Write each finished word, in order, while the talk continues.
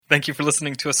Thank you for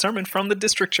listening to a sermon from the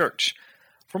District Church.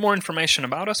 For more information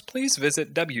about us, please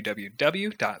visit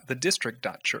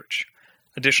www.thedistrict.church.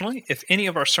 Additionally, if any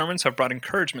of our sermons have brought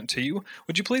encouragement to you,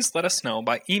 would you please let us know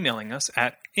by emailing us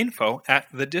at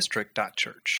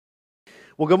info@thedistrict.church.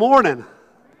 Well, good morning.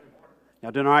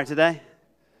 Y'all doing all right today?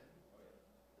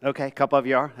 Okay, a couple of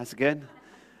you are. That's good.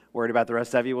 Worried about the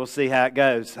rest of you. We'll see how it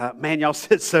goes. Man, y'all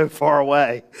sit so far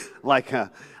away. Like, I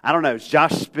don't know, does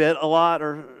Josh spit a lot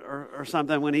or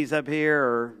something when he's up here?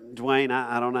 Or Dwayne,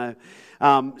 I don't know.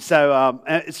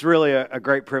 It's really a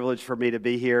great privilege for me to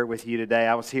be here with you today.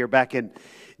 I was here back in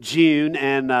June,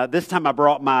 and this time I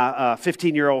brought my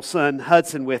 15-year-old son,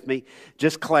 Hudson, with me.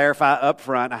 Just clarify up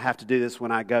front, I have to do this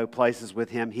when I go places with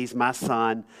him. He's my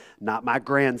son, not my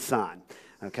grandson,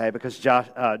 okay? Because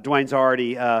Dwayne's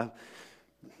already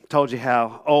told you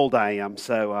how old I am.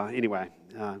 So anyway,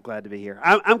 glad to be here.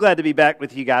 I'm glad to be back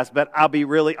with you guys, but I'll be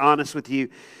really honest with you.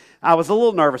 I was a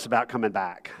little nervous about coming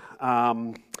back.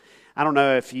 I don't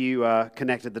know if you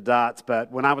connected the dots, but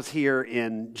when I was here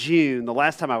in June, the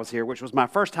last time I was here, which was my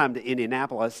first time to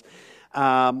Indianapolis,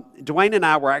 Dwayne and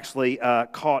I were actually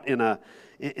caught in the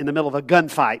middle of a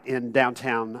gunfight in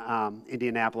downtown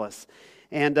Indianapolis.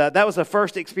 And that was a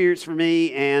first experience for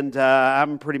me, and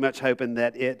I'm pretty much hoping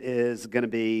that it is going to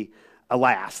be a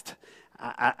last.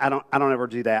 I don't ever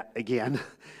do that again.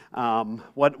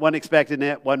 Wasn't expecting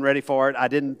it, wasn't ready for it. I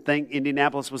didn't think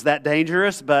Indianapolis was that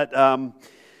dangerous, but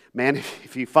man,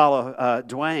 if you follow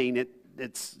Dwayne,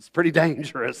 it's pretty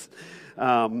dangerous.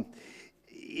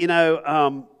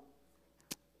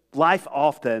 Life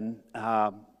often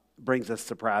brings us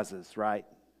surprises, right?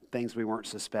 Things we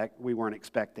weren't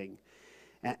expecting.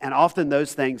 And often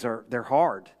those things they're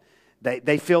hard.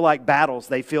 They feel like battles.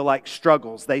 They feel like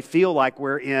struggles. They feel like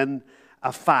we're in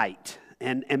a fight.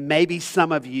 And maybe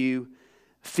some of you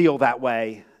feel that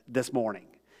way this morning.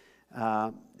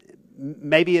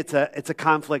 Maybe it's a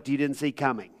conflict you didn't see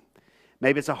coming.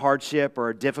 Maybe it's a hardship or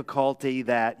a difficulty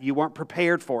that you weren't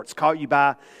prepared for. It's caught you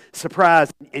by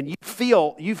surprise, and you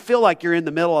feel like you're in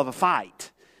the middle of a fight.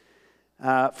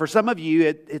 For some of you,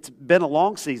 it's been a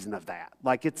long season of that.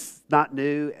 Like, it's not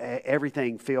new.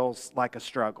 Everything feels like a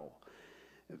struggle.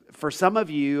 For some of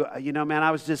you, man,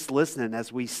 I was just listening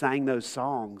as we sang those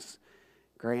songs,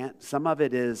 Grant. Some of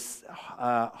it is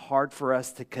hard for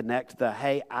us to connect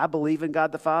hey, I believe in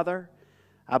God the Father.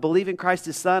 I believe in Christ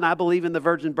His Son. I believe in the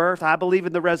virgin birth. I believe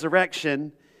in the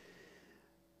resurrection.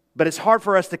 But it's hard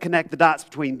for us to connect the dots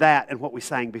between that and what we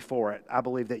sang before it. I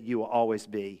believe that you will always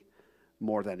be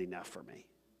more than enough for me.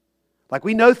 Like,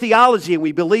 we know theology and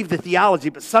we believe the theology,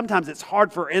 but sometimes it's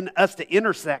hard for us to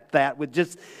intersect that with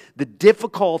just the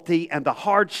difficulty and the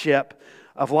hardship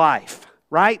of life,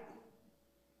 right?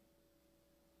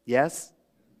 Yes?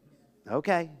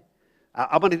 Okay.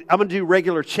 I'm gonna do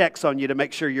regular checks on you to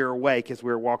make sure you're awake as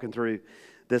we're walking through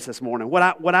this morning. What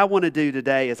I want to do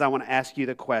today is I want to ask you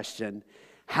the question: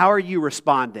 how are you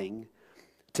responding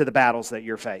to the battles that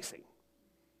you're facing?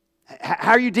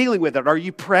 How are you dealing with it? Are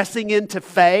you pressing into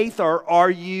faith, or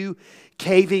are you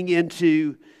caving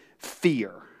into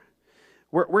fear?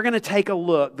 We're going to take a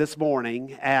look this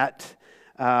morning at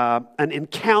an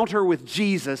encounter with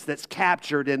Jesus that's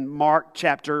captured in Mark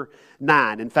chapter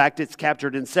 9. In fact, it's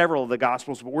captured in several of the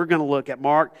Gospels, but we're going to look at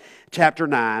Mark chapter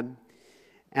 9.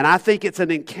 And I think it's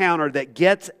an encounter that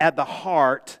gets at the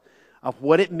heart of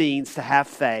what it means to have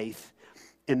faith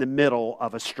in the middle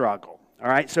of a struggle. All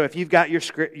right, so if you've got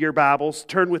your Bibles,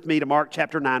 turn with me to Mark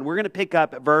chapter 9. We're going to pick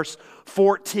up at verse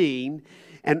 14,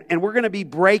 and we're going to be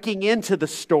breaking into the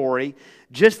story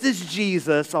just as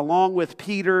Jesus, along with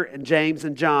Peter and James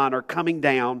and John, are coming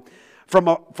down from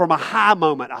a high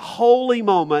moment, a holy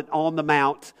moment on the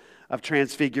Mount of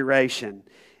Transfiguration.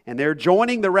 And they're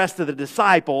joining the rest of the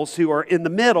disciples who are in the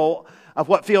middle of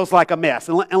what feels like a mess.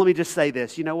 And let me just say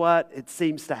this. You know what? It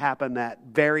seems to happen that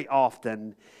very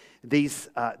often these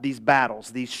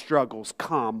battles, these struggles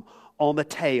come on the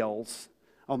tail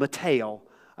of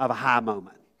a high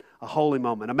moment, a holy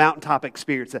moment, a mountaintop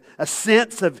experience, a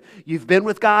sense of you've been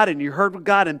with God and you heard with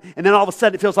God, and then all of a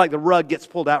sudden it feels like the rug gets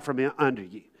pulled out from under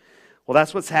you. Well,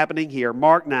 that's what's happening here.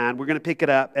 Mark 9, we're going to pick it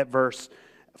up at verse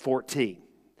 14.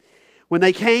 When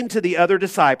they came to the other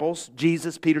disciples,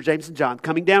 Jesus, Peter, James, and John,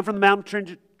 coming down from the Mount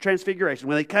of Transfiguration,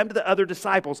 when they came to the other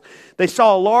disciples, they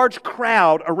saw a large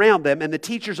crowd around them and the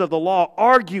teachers of the law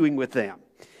arguing with them.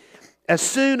 As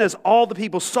soon as all the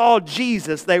people saw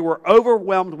Jesus, they were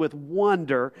overwhelmed with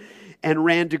wonder and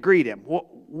ran to greet him.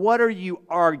 What are you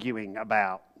arguing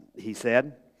about? He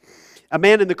said. A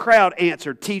man in the crowd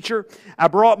answered, "Teacher, I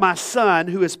brought my son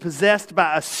who is possessed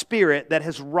by a spirit that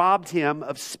has robbed him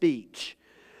of speech.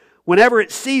 Whenever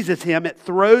it seizes him, it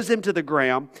throws him to the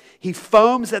ground. He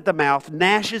foams at the mouth,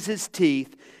 gnashes his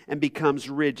teeth, and becomes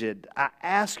rigid. I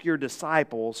asked your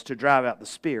disciples to drive out the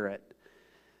spirit,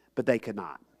 but they could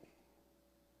not.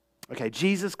 Okay,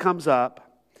 Jesus comes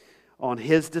up on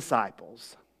his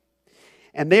disciples,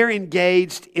 and they're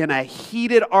engaged in a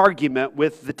heated argument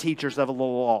with the teachers of the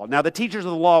law. Now, the teachers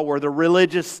of the law were the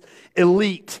religious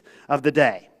elite of the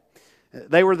day.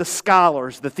 They were the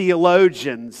scholars, the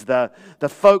theologians, the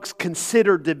folks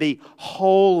considered to be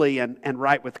holy and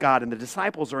right with God. And the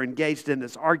disciples are engaged in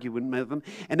this argument with them.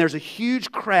 And there's a huge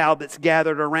crowd that's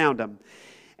gathered around them.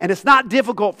 And it's not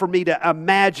difficult for me to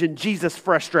imagine Jesus'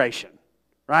 frustration,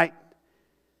 right?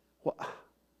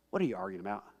 What are you arguing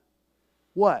about?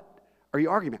 What are you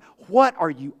arguing about? What are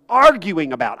you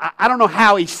arguing about? I don't know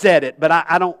how he said it, but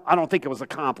I don't think it was a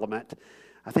compliment.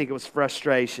 I think it was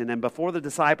frustration. And before the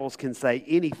disciples can say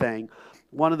anything,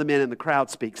 one of the men in the crowd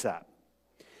speaks up.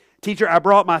 Teacher, I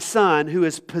brought my son who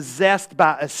is possessed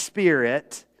by a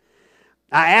spirit.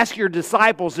 I asked your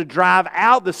disciples to drive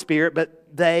out the spirit,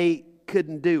 but they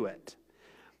couldn't do it.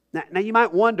 Now you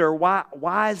might wonder,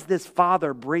 why is this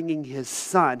father bringing his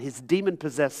son, his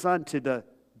demon-possessed son, to the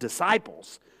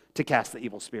disciples to cast the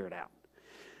evil spirit out?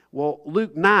 Well,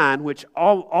 Luke 9, which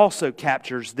also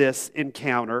captures this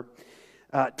encounter,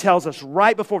 tells us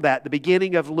right before that, the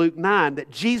beginning of Luke 9, that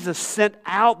Jesus sent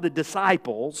out the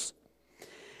disciples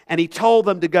and he told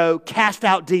them to go cast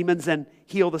out demons and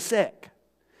heal the sick.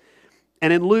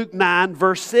 And in Luke 9,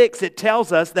 verse 6, it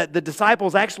tells us that the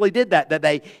disciples actually did that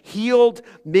they healed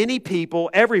many people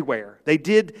everywhere. They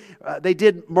did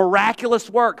miraculous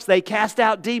works. They cast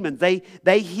out demons.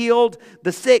 They healed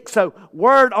the sick. So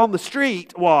word on the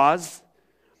street was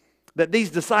that these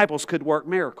disciples could work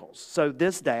miracles. So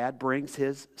this dad brings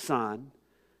his son,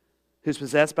 who's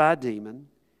possessed by a demon,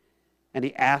 and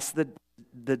he asks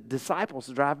the disciples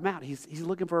to drive him out. He's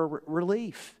looking for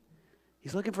relief.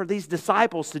 He's looking for these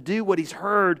disciples to do what he's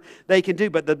heard they can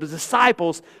do. But the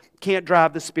disciples can't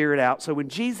drive the spirit out. So when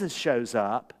Jesus shows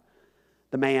up,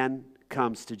 the man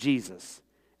comes to Jesus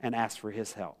and asks for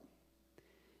his help.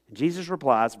 And Jesus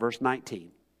replies, verse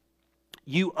 19,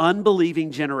 "You unbelieving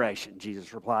generation,"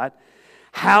 Jesus replied,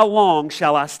 "how long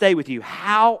shall I stay with you?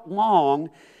 How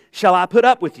long shall I put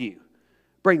up with you?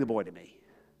 Bring the boy to me."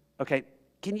 Okay,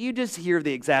 can you just hear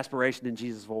the exasperation in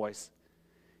Jesus' voice?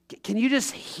 Can you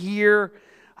just hear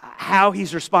how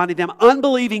he's responding to them?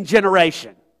 Unbelieving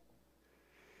generation.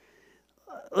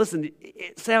 Listen,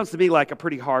 it sounds to me like a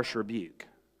pretty harsh rebuke.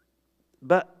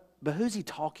 But who's he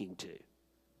talking to?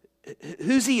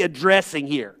 Who's he addressing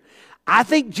here? I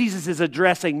think Jesus is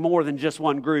addressing more than just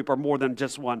one group or more than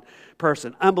just one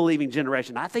person. Unbelieving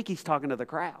generation. I think he's talking to the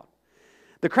crowd.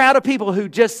 The crowd of people who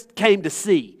just came to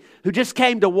see, who just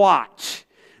came to watch.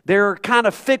 They're kind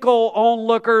of fickle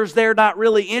onlookers. They're not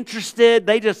really interested.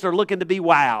 They just are looking to be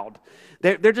wowed.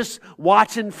 They're just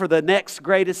watching for the next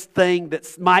greatest thing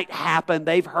that might happen.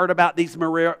 They've heard about these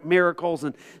miracles,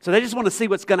 and so they just want to see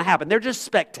what's going to happen. They're just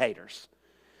spectators.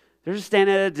 They're just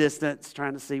standing at a distance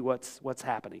trying to see what's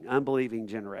happening. Unbelieving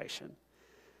generation.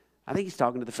 I think he's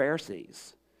talking to the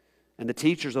Pharisees and the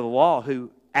teachers of the law who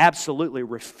absolutely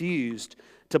refused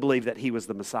to believe that he was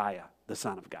the Messiah, the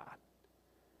Son of God.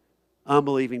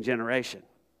 Unbelieving generation.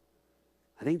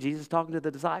 I think Jesus is talking to the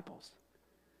disciples.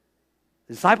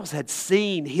 The disciples had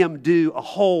seen him do a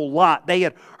whole lot. They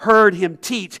had heard him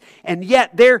teach, and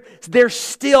yet they're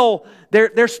still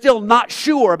not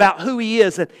sure about who he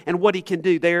is and what he can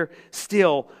do. They're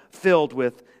still filled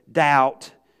with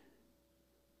doubt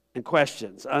and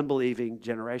questions. Unbelieving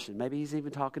generation. Maybe he's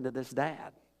even talking to this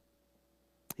dad.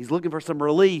 He's looking for some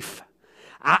relief.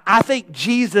 I think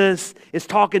Jesus is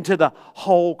talking to the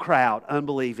whole crowd,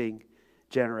 unbelieving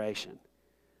generation.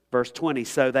 Verse 20,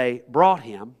 so they brought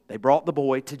the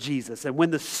boy to Jesus. And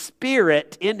when the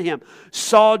spirit in him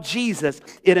saw Jesus,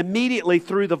 it immediately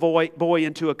threw the boy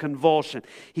into a convulsion.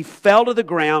 He fell to the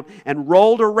ground and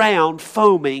rolled around,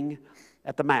 foaming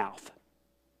at the mouth.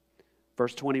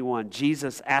 Verse 21,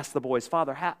 Jesus asked the boy's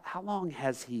father, how long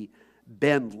has he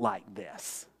been like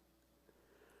this?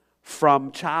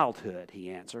 From childhood,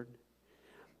 he answered.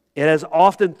 It has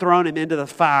often thrown him into the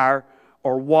fire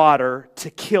or water to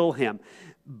kill him.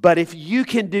 But if you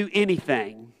can do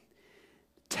anything,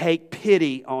 take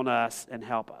pity on us and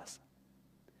help us.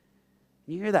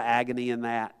 You hear the agony in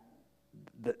that?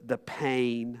 The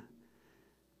pain.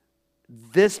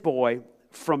 This boy,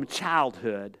 from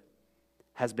childhood,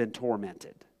 has been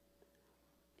tormented.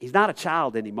 He's not a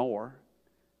child anymore.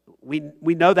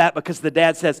 We know that because the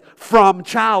dad says, from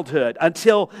childhood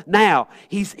until now.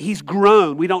 He's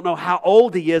grown. We don't know how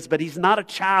old he is, but he's not a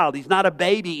child. He's not a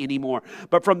baby anymore.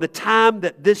 But from the time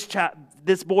that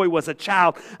this boy was a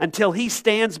child until he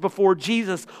stands before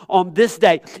Jesus on this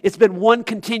day, it's been one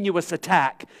continuous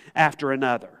attack after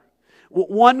another.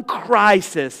 One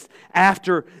crisis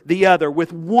after the other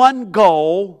with one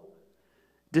goal,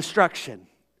 destruction.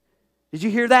 Did you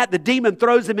hear that? The demon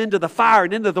throws him into the fire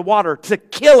and into the water to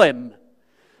kill him.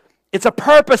 It's a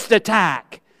purposed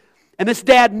attack. And this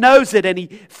dad knows it and he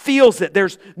feels it.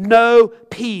 There's no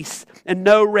peace and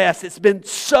no rest. It's been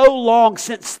so long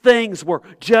since things were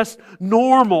just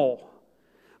normal.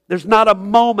 There's not a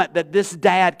moment that this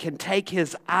dad can take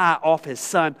his eye off his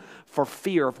son for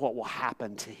fear of what will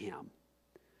happen to him.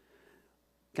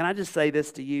 Can I just say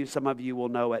this to you? Some of you will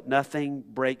know it. Nothing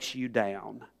breaks you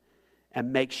down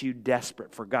and makes you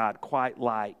desperate for God quite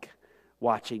like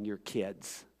watching your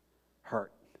kids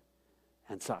hurt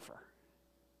and suffer.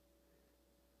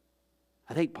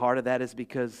 I think part of that is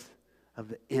because of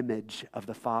the image of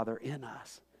the Father in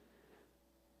us.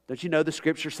 Don't you know the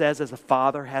Scripture says, as a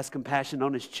father has compassion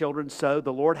on his children, so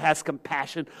the Lord has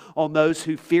compassion on those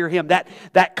who fear Him.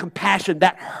 That compassion,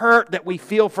 that hurt that we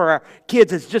feel for our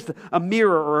kids is just a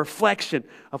mirror or a reflection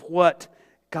of what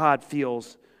God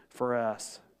feels for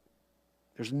us.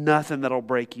 There's nothing that'll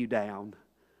break you down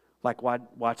like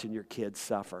watching your kids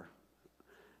suffer.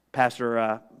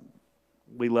 Pastor,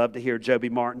 we love to hear Joby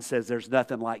Martin says there's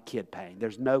nothing like kid pain.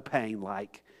 There's no pain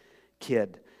like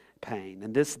kid pain.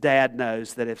 And this dad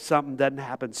knows that if something doesn't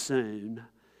happen soon,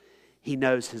 he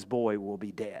knows his boy will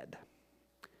be dead.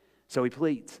 So he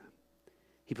pleads.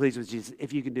 He pleads with Jesus,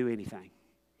 if you can do anything.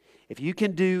 If you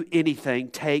can do anything,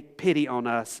 take pity on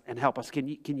us and help us. Can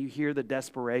you hear the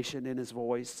desperation in his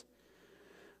voice?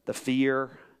 The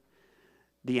fear,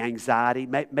 the anxiety.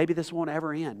 Maybe this won't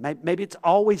ever end. Maybe it's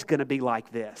always going to be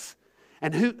like this.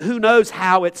 And who knows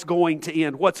how it's going to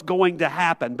end, what's going to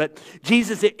happen. But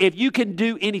Jesus, if you can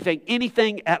do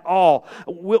anything at all,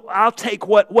 I'll take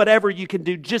whatever you can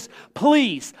do. Just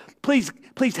please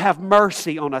have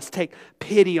mercy on us. Take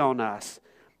pity on us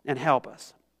and help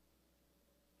us.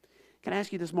 Can I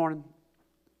ask you this morning,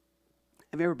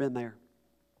 have you ever been there?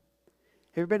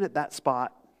 Have you ever been at that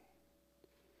spot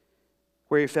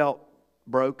where you felt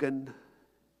broken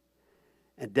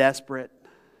and desperate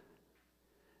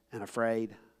and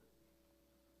afraid?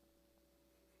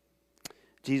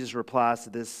 Jesus replies to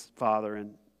this father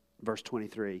in verse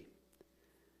 23.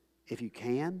 If you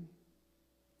can,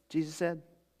 Jesus said,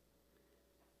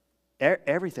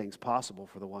 everything's possible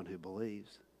for the one who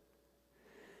believes.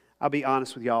 I'll be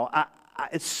honest with y'all.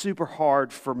 It's super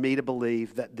hard for me to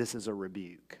believe that this is a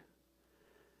rebuke.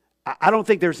 I don't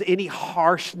think there's any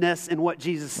harshness in what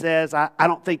Jesus says. I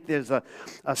don't think there's a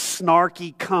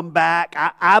snarky comeback.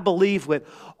 I believe with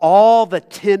all the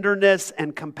tenderness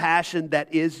and compassion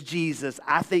that is Jesus,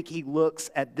 I think He looks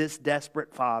at this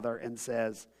desperate father and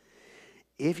says,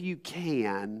 if you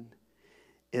can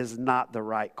is not the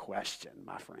right question,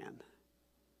 my friend.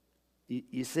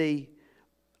 You see,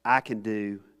 I can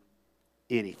do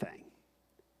anything.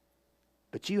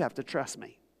 But you have to trust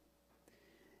me.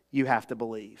 You have to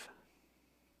believe.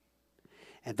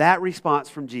 And that response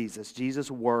from Jesus'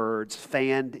 words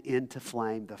fanned into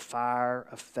flame the fire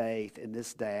of faith in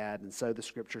this dad. And so the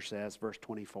Scripture says, verse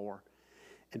 24,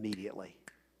 immediately,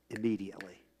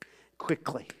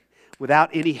 quickly, without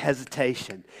any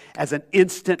hesitation, as an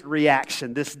instant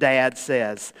reaction, this dad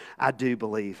says, I do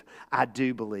believe.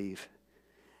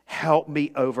 Help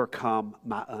me overcome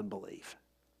my unbelief.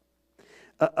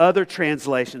 Other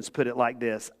translations put it like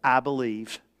this, I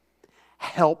believe.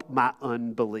 Help my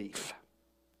unbelief.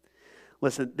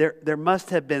 Listen, there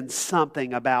must have been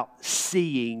something about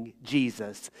seeing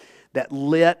Jesus that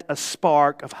lit a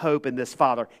spark of hope in this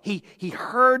father. He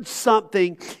heard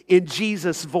something in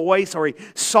Jesus' voice, or he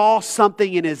saw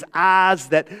something in his eyes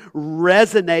that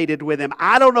resonated with him.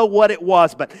 I don't know what it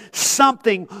was, but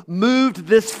something moved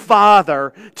this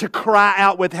father to cry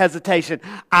out with hesitation,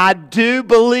 I do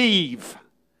believe.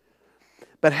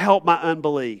 But help my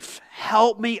unbelief.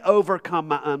 Help me overcome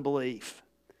my unbelief.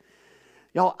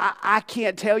 Y'all, I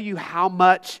can't tell you how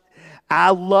much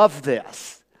I love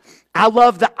this. I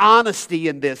love the honesty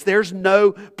in this. There's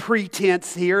no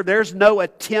pretense here. There's no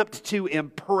attempt to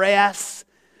impress.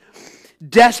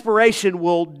 Desperation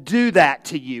will do that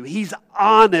to you. He's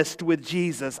honest with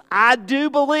Jesus. I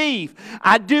do believe,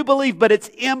 but it's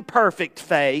imperfect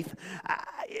faith.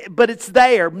 But it's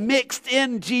there, mixed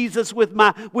in Jesus with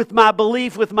my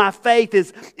belief, with my faith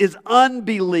is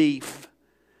unbelief.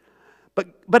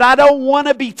 But I don't want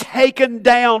to be taken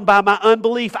down by my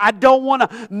unbelief. I don't want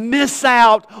to miss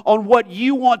out on what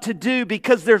you want to do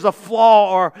because there's a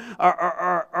flaw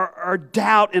or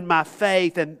doubt in my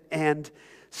faith. And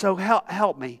so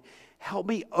help me. Help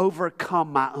me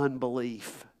overcome my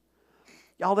unbelief.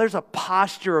 Y'all, there's a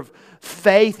posture of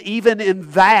faith even in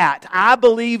that. I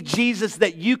believe, Jesus,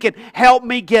 that you can help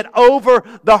me get over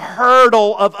the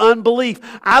hurdle of unbelief.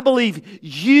 I believe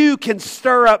you can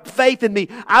stir up faith in me.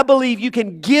 I believe you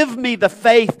can give me the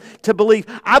faith to believe.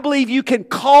 I believe you can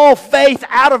call faith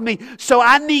out of me. So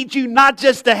I need you not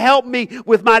just to help me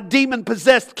with my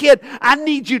demon-possessed kid. I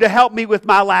need you to help me with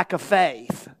my lack of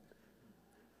faith.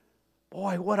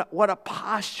 Boy, what a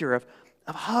posture of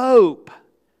hope.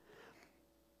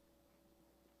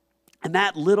 And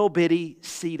that little bitty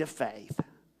seed of faith,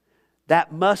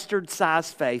 that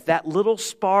mustard-sized faith, that little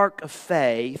spark of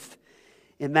faith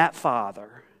in that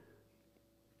father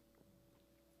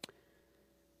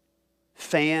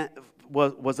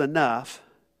was enough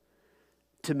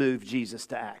to move Jesus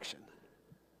to action.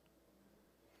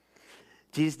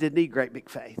 Jesus didn't need great big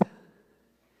faith.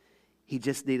 He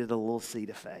just needed a little seed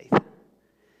of faith.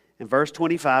 And verse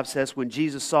 25 says, when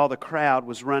Jesus saw the crowd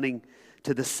was running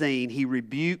to the scene, he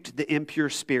rebuked the impure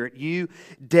spirit. You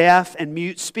deaf and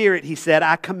mute spirit, he said,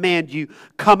 I command you,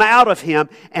 come out of him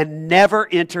and never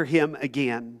enter him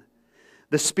again.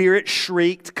 The spirit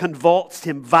shrieked, convulsed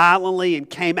him violently, and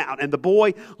came out. And the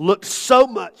boy looked so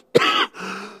much,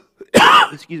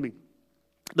 excuse me,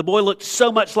 the boy looked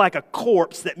so much like a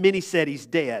corpse that many said he's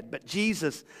dead. But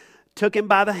Jesus took him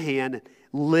by the hand and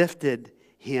lifted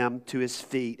him to his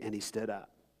feet, and he stood up.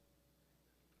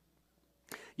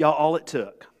 Y'all, all it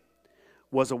took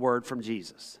was a word from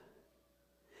Jesus.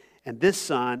 And this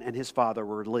son and his father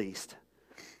were released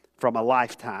from a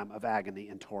lifetime of agony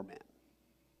and torment.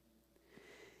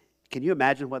 Can you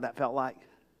imagine what that felt like?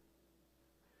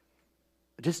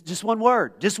 Just one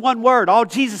word. Just one word. All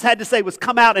Jesus had to say was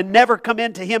come out and never come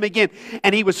into him again.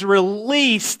 And he was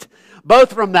released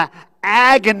both from the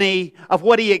agony of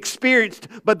what he experienced,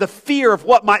 but the fear of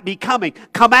what might be coming.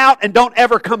 Come out and don't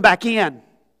ever come back in.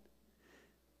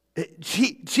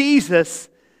 Jesus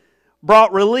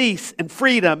brought release and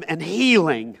freedom and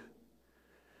healing.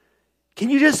 Can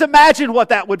you just imagine what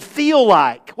that would feel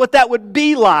like? What that would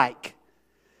be like?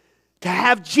 To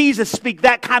have Jesus speak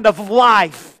that kind of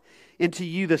life into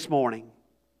you this morning.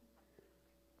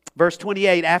 Verse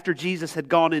 28, after Jesus had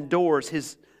gone indoors,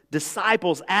 his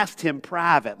disciples asked him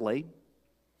privately,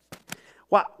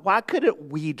 why couldn't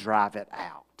we drive it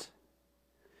out?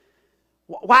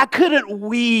 Why couldn't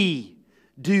we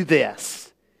do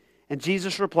this? And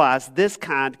Jesus replies, this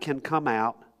kind can come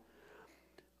out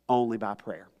only by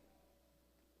prayer.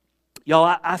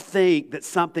 Y'all, I think that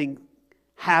something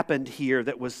happened here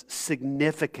that was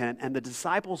significant, and the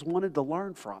disciples wanted to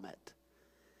learn from it.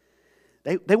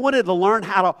 They wanted to learn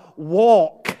how to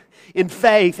walk in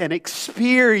faith and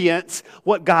experience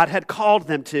what God had called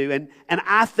them to. And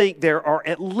I think there are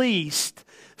at least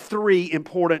 3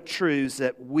 important truths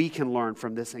that we can learn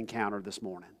from this encounter this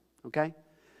morning. Okay?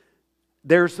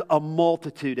 There's a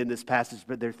multitude in this passage,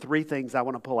 but there are 3 things I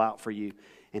want to pull out for you,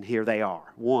 and here they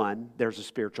are. 1, there's a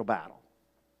spiritual battle.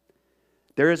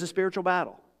 There is a spiritual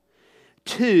battle.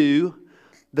 2,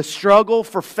 the struggle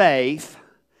for faith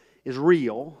is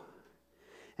real.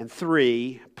 And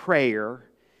 3, prayer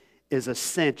is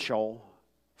essential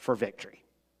for victory.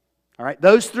 All right,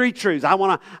 those 3 truths, I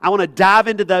want to dive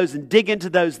into those and dig into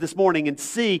those this morning and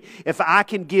see if I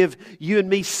can give you and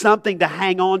me something to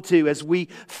hang on to as we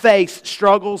face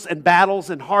struggles and battles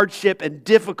and hardship and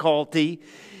difficulty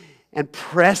and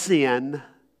press in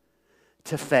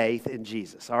to faith in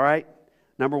Jesus. All right,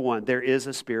 number 1, there is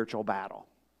a spiritual battle.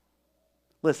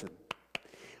 Listen,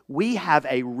 we have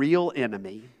a real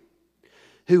enemy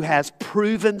who has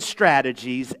proven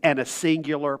strategies and a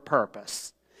singular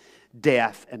purpose: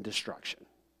 death and destruction.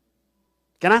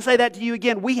 Can I say that to you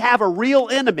again? We have a real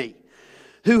enemy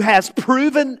who has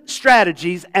proven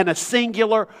strategies and a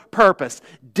singular purpose: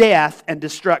 death and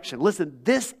destruction. Listen,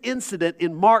 this incident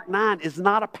in Mark 9 is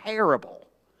not a parable.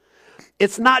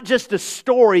 It's not just a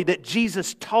story that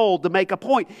Jesus told to make a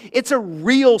point. It's a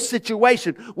real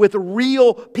situation with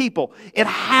real people. It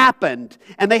happened,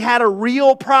 and they had a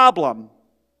real problem.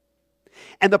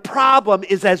 And the problem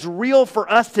is as real for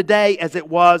us today as it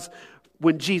was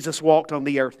when Jesus walked on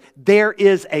the earth. There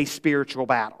is a spiritual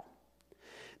battle.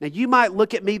 Now, you might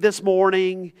look at me this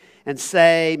morning and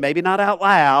say, maybe not out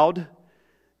loud,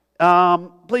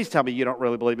 please tell me you don't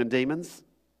really believe in demons.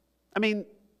 I mean,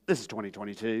 this is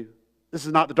 2022. This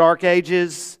is not the dark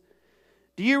ages.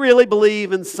 Do you really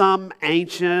believe in some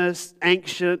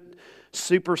ancient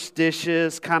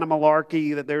superstitious kind of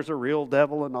malarkey that there's a real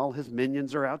devil and all his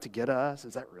minions are out to get us?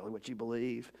 Is that really what you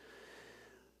believe?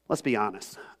 Let's be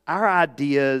honest. Our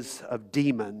ideas of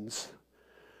demons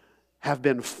have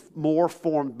been more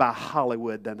formed by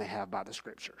Hollywood than they have by the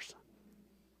Scriptures.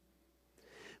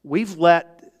 We've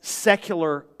let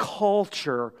secular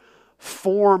culture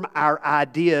form our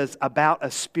ideas about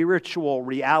a spiritual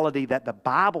reality that the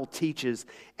Bible teaches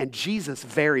and Jesus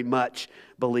very much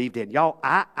believed in. Y'all,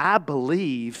 I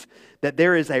believe that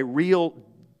there is a real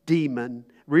demon,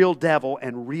 real devil,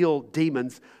 and real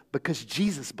demons because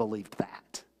Jesus believed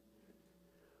that.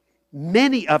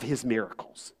 Many of his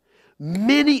miracles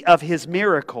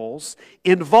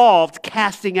involved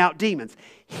casting out demons.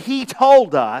 He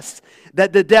told us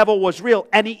that the devil was real,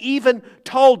 and he even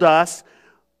told us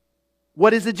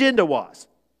what his agenda was.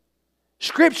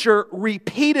 Scripture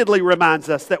repeatedly reminds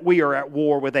us that we are at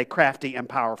war with a crafty and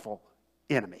powerful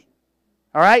enemy.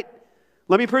 All right?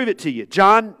 Let me prove it to you.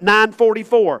 John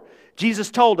 9:44. Jesus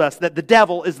told us that the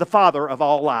devil is the father of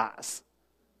all lies.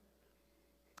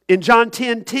 In John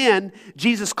 10:10,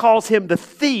 Jesus calls him the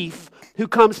thief who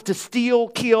comes to steal,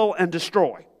 kill, and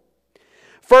destroy.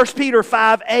 1 Peter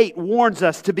 5:8 warns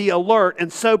us to be alert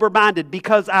and sober-minded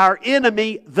because our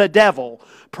enemy, the devil,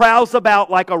 prowls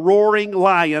about like a roaring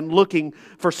lion looking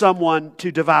for someone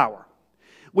to devour.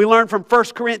 We learn from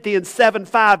 1 Corinthians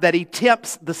 7:5 that he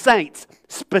tempts the saints,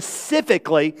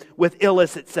 specifically with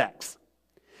illicit sex.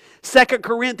 2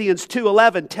 Corinthians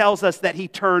 2:11 tells us that he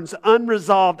turns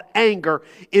unresolved anger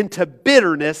into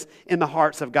bitterness in the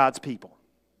hearts of God's people.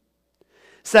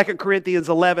 2 Corinthians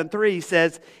 11:3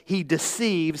 says he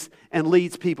deceives and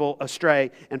leads people astray.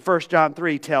 And 1 John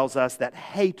 3 tells us that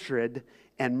hatred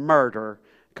and murder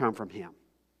come from him.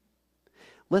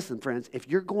 Listen, friends, if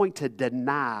you're going to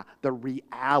deny the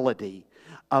reality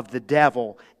of the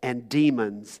devil and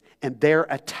demons and their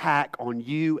attack on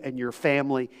you and your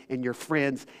family and your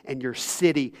friends and your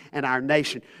city and our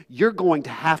nation, you're going to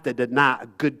have to deny a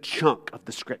good chunk of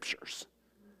the Scriptures.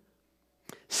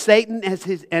 Satan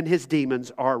and his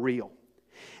demons are real.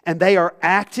 And they are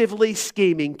actively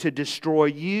scheming to destroy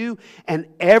you and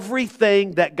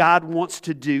everything that God wants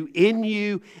to do in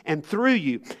you and through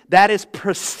you. That is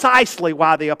precisely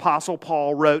why the Apostle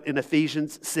Paul wrote in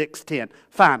Ephesians 6:10,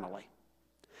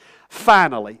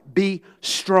 Finally, be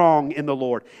strong in the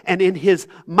Lord and in His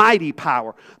mighty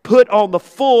power. Put on the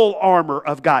full armor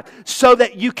of God so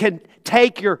that you can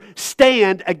take your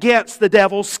stand against the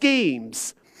devil's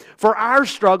schemes. For our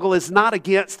struggle is not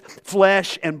against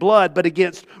flesh and blood, but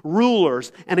against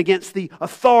rulers and against the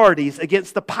authorities,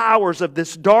 against the powers of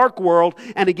this dark world,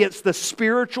 and against the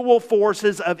spiritual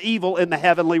forces of evil in the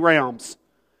heavenly realms.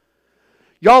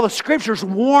 Y'all, the Scriptures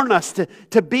warn us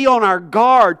to be on our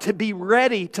guard, to be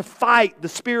ready to fight the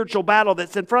spiritual battle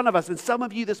that's in front of us. And some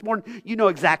of you this morning, you know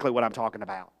exactly what I'm talking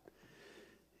about.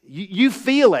 You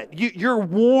feel it. You're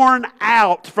worn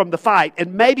out from the fight.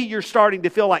 And maybe you're starting to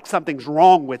feel like something's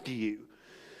wrong with you.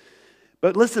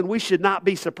 But listen, we should not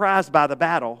be surprised by the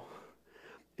battle.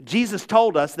 Jesus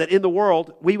told us that in the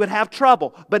world we would have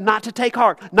trouble, but not to take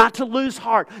heart, not to lose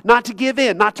heart, not to give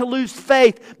in, not to lose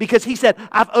faith, because He said,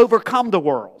 I've overcome the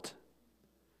world.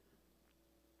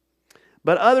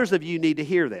 But others of you need to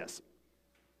hear this.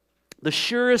 The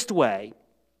surest way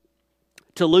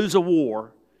to lose a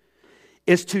war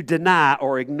is to deny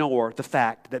or ignore the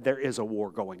fact that there is a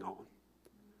war going on.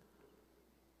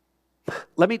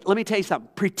 Let me tell you something.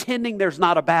 Pretending there's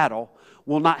not a battle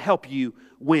will not help you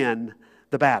win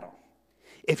the battle.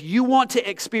 If you want to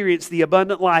experience the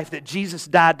abundant life that Jesus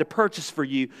died to purchase for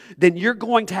you, then you're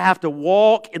going to have to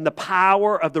walk in the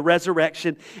power of the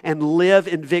resurrection and live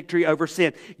in victory over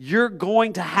sin. You're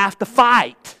going to have to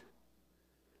fight.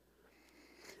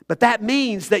 But that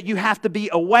means that you have to be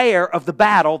aware of the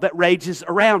battle that rages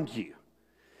around you.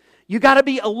 You got to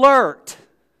be alert.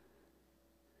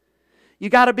 You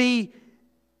got to be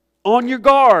on your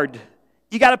guard.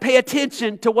 You got to pay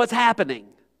attention to what's happening.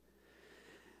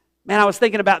 Man, I was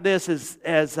thinking about this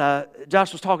as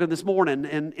Josh was talking this morning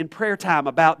in prayer time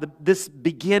about this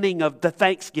beginning of the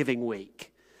Thanksgiving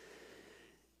week.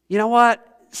 You know what?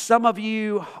 Some of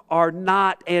you are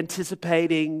not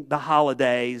anticipating the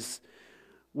holidays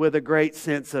with a great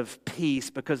sense of peace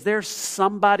because there's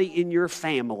somebody in your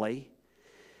family,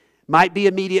 might be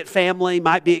immediate family,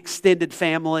 might be extended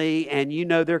family, and you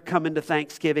know they're coming to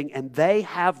Thanksgiving and they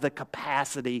have the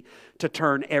capacity to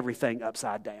turn everything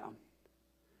upside down.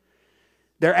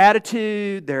 Their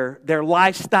attitude, their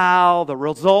lifestyle, the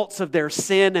results of their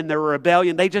sin and their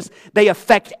rebellion, they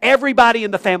affect everybody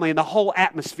in the family, and the whole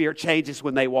atmosphere changes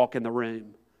when they walk in the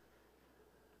room.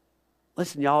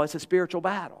 Listen, y'all, it's a spiritual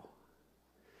battle.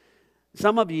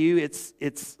 Some of you, it's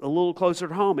a little closer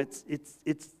to home. It's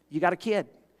you got a kid.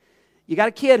 You got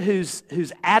a kid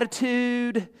whose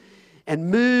attitude and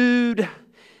mood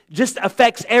just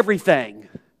affects everything.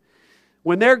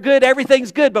 When they're good,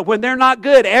 everything's good. But when they're not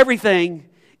good, everything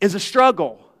is a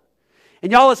struggle.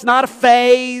 And y'all, it's not a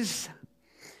phase.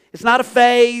 It's not a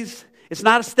phase. It's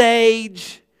not a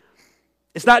stage.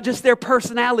 It's not just their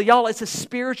personality. Y'all, it's a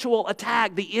spiritual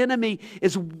attack. The enemy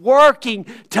is working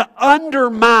to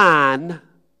undermine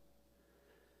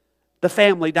the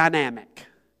family dynamic.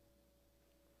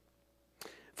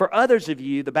 For others of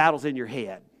you, the battle's in your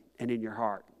head and in your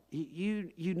heart.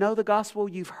 You know the gospel,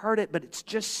 you've heard it, but it's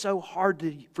just so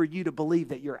hard for you to believe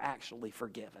that you're actually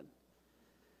forgiven.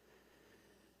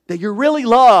 That you're really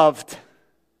loved.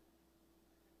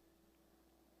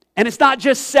 And it's not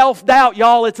just self-doubt,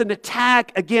 y'all. It's an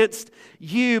attack against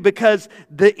you because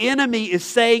the enemy is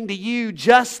saying to you,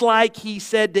 just like he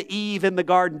said to Eve in the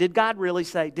garden, did God really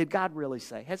say? Did God really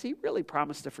say? Has he really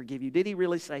promised to forgive you? Did he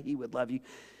really say he would love you?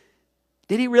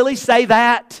 Did he really say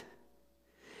that?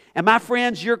 And my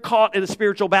friends, you're caught in a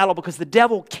spiritual battle because the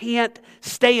devil can't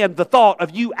stand the thought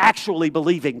of you actually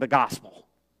believing the gospel.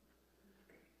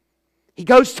 He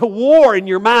goes to war in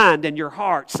your mind and your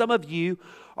heart. Some of you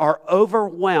are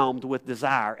overwhelmed with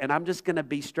desire. And I'm just going to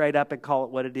be straight up and call it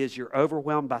what it is. You're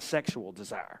overwhelmed by sexual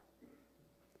desire.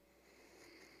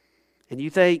 And you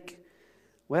think,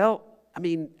 well, I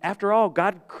mean, after all,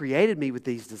 God created me with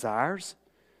these desires.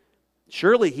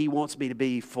 Surely he wants me to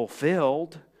be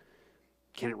fulfilled.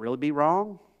 Can it really be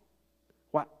wrong?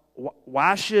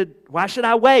 Why should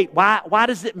I wait? Why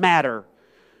does it matter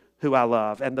who I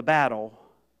love? And the battle,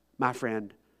 my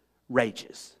friend,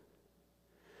 rages.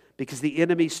 Because the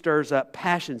enemy stirs up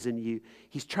passions in you.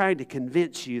 He's trying to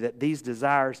convince you that these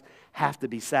desires have to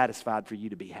be satisfied for you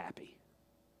to be happy.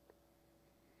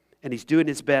 And he's doing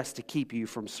his best to keep you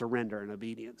from surrender and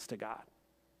obedience to God.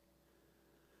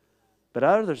 But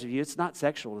others of you, it's not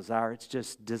sexual desire. It's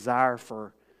just desire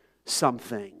for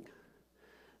something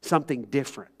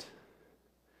different.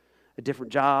 A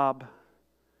different job,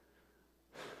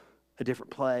 a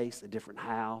different place, a different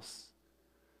house,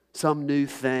 some new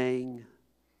thing,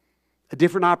 a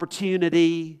different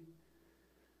opportunity,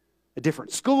 a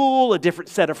different school, a different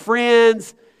set of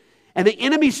friends. And the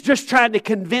enemy's just trying to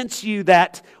convince you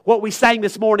that what we sang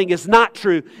this morning is not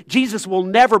true. Jesus will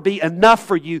never be enough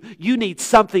for you. You need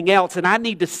something else. And I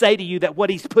need to say to you that what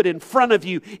he's put in front of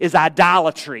you is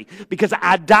idolatry. Because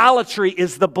idolatry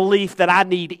is the belief that I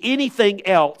need anything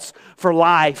else for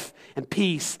life and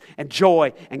peace and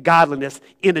joy and godliness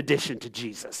in addition to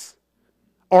Jesus.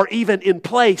 Or even in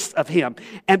place of him.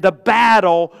 And the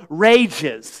battle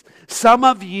rages. Some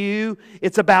of you,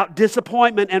 it's about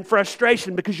disappointment and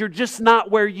frustration because you're just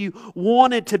not where you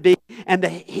wanted to be. And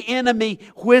the enemy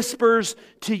whispers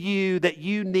to you that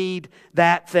you need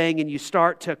that thing. And you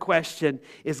start to question,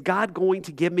 is God going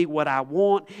to give me what I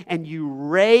want? And you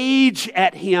rage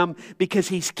at him because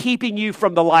he's keeping you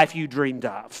from the life you dreamed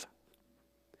of.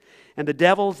 And the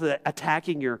devil's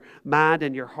attacking your mind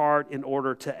and your heart in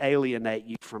order to alienate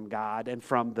you from God and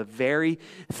from the very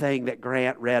thing that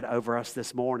Grant read over us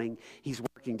this morning. He's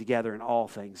working together in all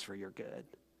things for your good.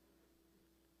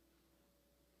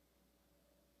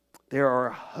 There are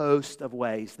a host of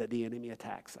ways that the enemy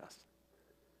attacks us.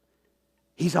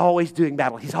 He's always doing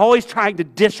battle. He's always trying to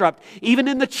disrupt, even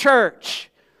in the church.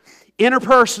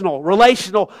 Interpersonal,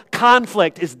 relational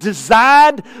conflict is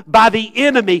designed by the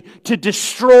enemy to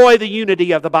destroy the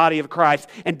unity of the body of Christ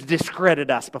and to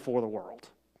discredit us before the world.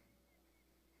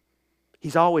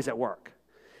 He's always at work.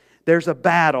 There's a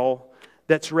battle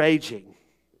that's raging.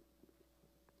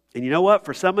 And you know what?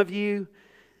 For some of you,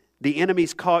 the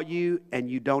enemy's caught you and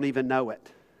you don't even know it.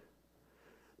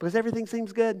 Because everything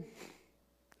seems good.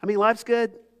 I mean, life's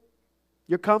good.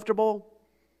 You're comfortable.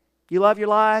 You love your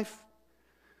life.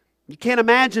 You can't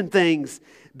imagine things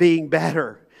being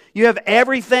better. You have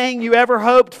everything you ever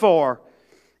hoped for.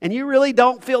 And you really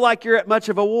don't feel like you're at much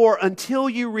of a war until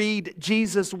you read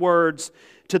Jesus' words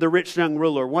to the rich young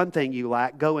ruler. One thing you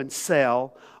lack, go and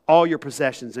sell all your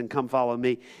possessions and come follow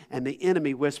me. And the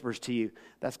enemy whispers to you,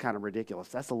 that's kind of ridiculous.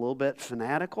 That's a little bit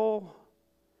fanatical.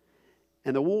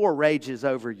 And the war rages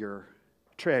over your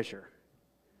treasure.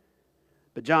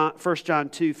 But 1 John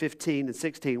 2:15 and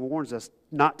 16 warns us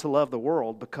not to love the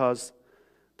world because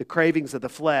the cravings of the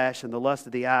flesh and the lust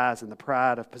of the eyes and the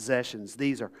pride of possessions,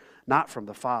 these are not from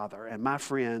the Father. And my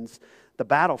friends, the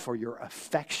battle for your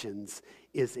affections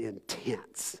is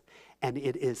intense. And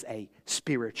it is a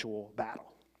spiritual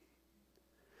battle.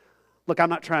 Look, I'm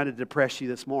not trying to depress you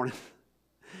this morning.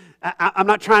 I'm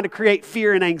not trying to create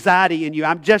fear and anxiety in you.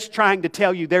 I'm just trying to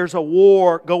tell you there's a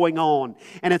war going on.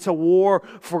 And it's a war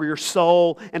for your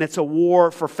soul, and it's a war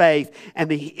for faith. And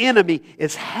the enemy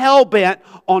is hell-bent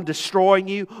on destroying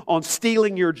you, on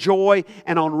stealing your joy,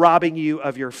 and on robbing you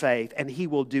of your faith. And he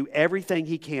will do everything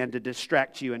he can to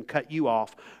distract you and cut you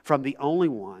off from the only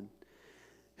one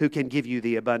who can give you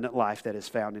the abundant life that is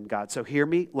found in God. So hear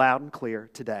me loud and clear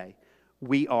today.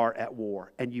 We are at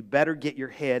war, and you better get your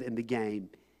head in the game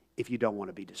if you don't want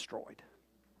to be destroyed.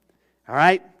 All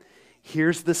right?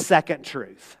 Here's the second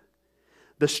truth.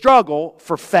 The struggle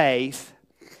for faith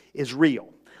is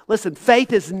real. Listen,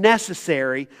 faith is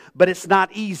necessary, but it's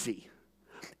not easy.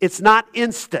 It's not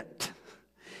instant.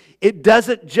 It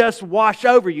doesn't just wash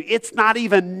over you. It's not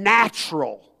even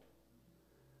natural.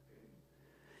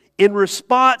 In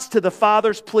response to the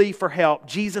Father's plea for help,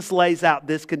 Jesus lays out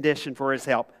this condition for his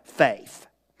help: faith.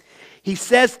 He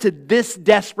says to this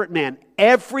desperate man,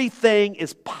 everything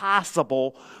is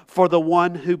possible for the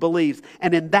one who believes.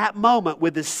 And in that moment,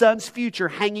 with his son's future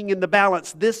hanging in the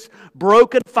balance, this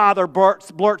broken father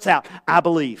blurts out, I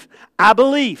believe, I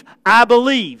believe, I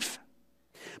believe.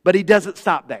 But he doesn't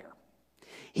stop there.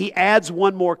 He adds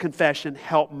one more confession: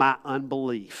 help my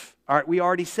unbelief. All right, we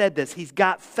already said this. He's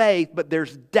got faith, but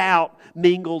there's doubt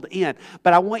mingled in.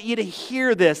 But I want you to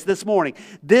hear this morning.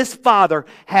 This father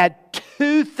had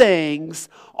two things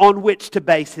on which to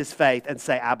base his faith and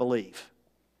say, I believe.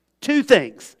 Two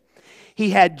things. He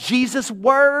had Jesus'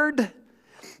 word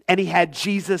and he had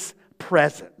Jesus'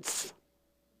 presence.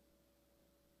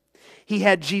 He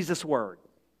had Jesus' word.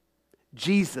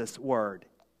 Jesus' word.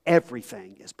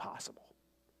 Everything is possible.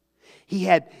 He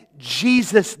had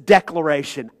Jesus'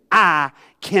 declaration, I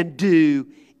can do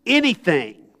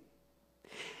anything.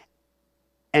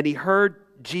 And he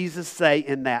heard Jesus say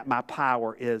in that, my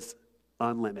power is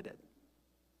unlimited.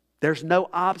 There's no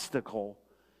obstacle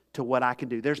to what I can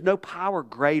do. There's no power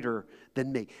greater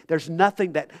than me. There's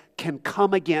nothing that can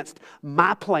come against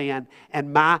my plan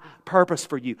and my purpose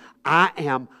for you. I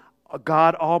am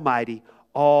God Almighty,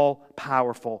 all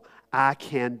powerful. I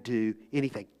can do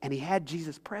anything. And he had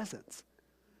Jesus' presence.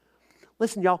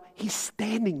 Listen, y'all, he's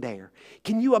standing there.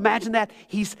 Can you imagine that?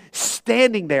 He's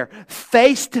standing there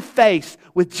face to face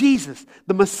with Jesus,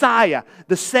 the Messiah,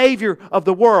 the Savior of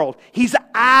the world. He's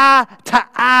eye to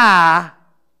eye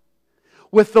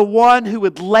with the one who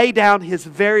would lay down his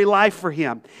very life for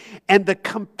him. And the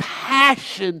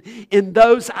compassion in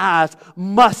those eyes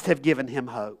must have given him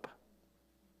hope.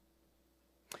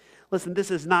 Listen,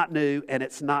 this is not new and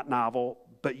it's not novel,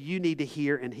 but you need to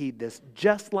hear and heed this.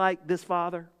 Just like this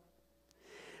father,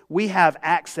 we have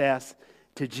access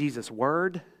to Jesus'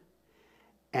 word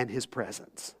and his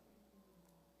presence.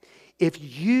 If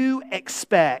you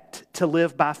expect to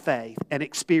live by faith and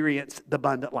experience the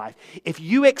abundant life, if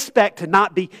you expect to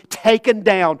not be taken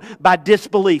down by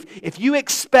disbelief, if you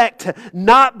expect to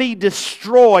not be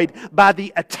destroyed by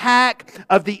the attack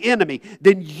of the enemy,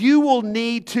 then you will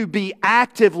need to be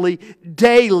actively,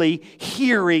 daily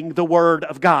hearing the word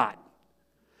of God.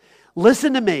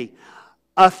 Listen to me.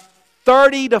 A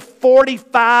 30 to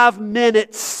 45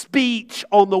 minute speech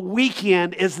on the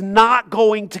weekend is not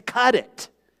going to cut it.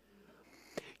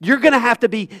 You're going to have to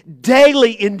be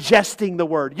daily ingesting the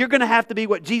word. You're going to have to be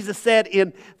what Jesus said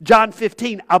in John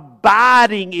 15,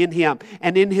 abiding in him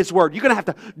and in his word. You're going to have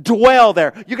to dwell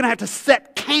there. You're going to have to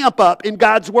set camp up in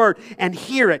God's word and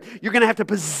hear it. You're going to have to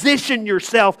position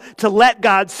yourself to let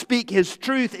God speak his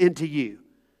truth into you.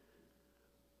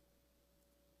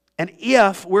 And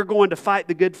if we're going to fight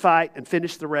the good fight and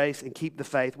finish the race and keep the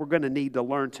faith, we're going to need to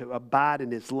learn to abide in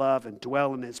his love and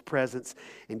dwell in his presence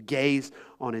and gaze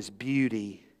on his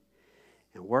beauty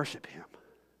and worship him.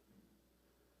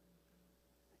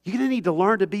 You're going to need to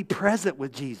learn to be present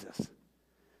with Jesus,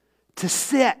 to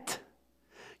sit.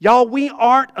 Y'all, we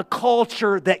aren't a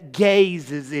culture that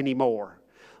gazes anymore.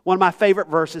 One of my favorite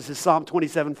verses is Psalm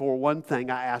 27:4. One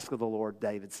thing I ask of the Lord,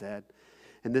 David said,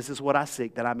 and this is what I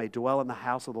seek, that I may dwell in the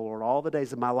house of the Lord all the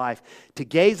days of my life, to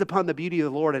gaze upon the beauty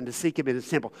of the Lord and to seek him in his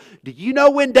temple. Do you know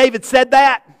when David said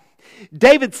that?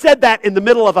 David said that in the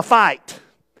middle of a fight.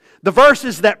 The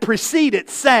verses that precede it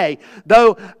say,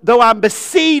 though I'm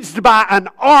besieged by an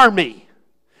army,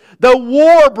 though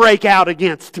war break out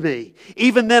against me,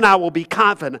 even then I will be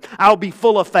confident. I'll be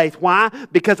full of faith. Why?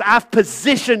 Because I've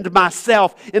positioned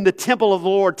myself in the temple of the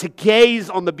Lord to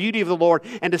gaze on the beauty of the Lord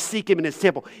and to seek him in his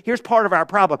temple. Here's part of our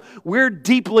problem. We're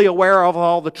deeply aware of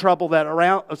all the trouble that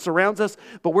surrounds us,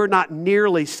 but we're not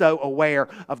nearly so aware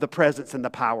of the presence and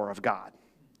the power of God.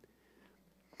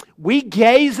 We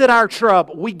gaze at our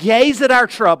trouble, we gaze at our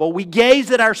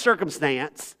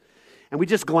circumstance, and we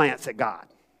just glance at God.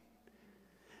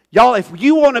 Y'all, if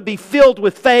you want to be filled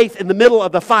with faith in the middle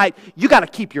of the fight, you got to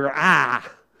keep your eye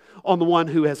on the one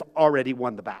who has already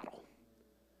won the battle.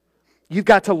 You've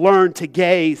got to learn to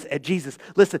gaze at Jesus.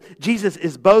 Listen, Jesus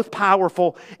is both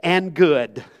powerful and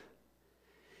good.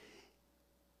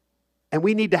 And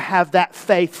we need to have that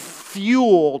faith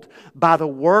fueled by the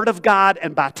Word of God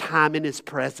and by time in His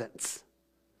presence.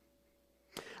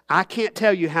 I can't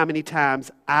tell you how many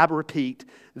times I repeat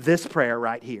this prayer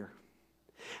right here.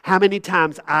 How many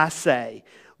times I say,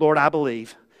 Lord, I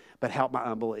believe, but help my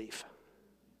unbelief.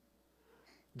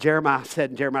 Jeremiah said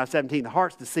in Jeremiah 17, the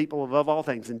heart's deceitful above all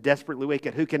things and desperately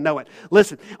wicked. Who can know it?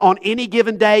 Listen, on any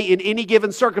given day, in any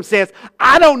given circumstance,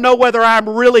 I don't know whether I'm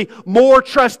really more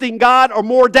trusting God or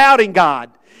more doubting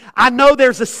God. I know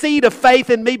there's a seed of faith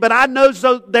in me, but I know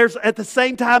there's at the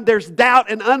same time there's doubt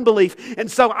and unbelief.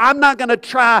 And so I'm not going to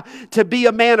try to be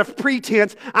a man of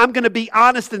pretense. I'm going to be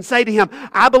honest and say to Him,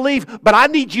 I believe, but I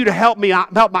need you to help me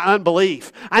help my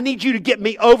unbelief. I need you to get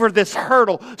me over this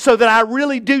hurdle so that I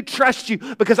really do trust you,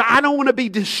 because I don't want to be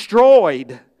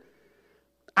destroyed.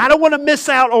 I don't want to miss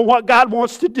out on what God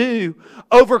wants to do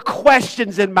over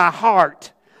questions in my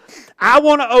heart. I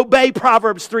want to obey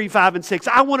Proverbs 3, 5, and 6.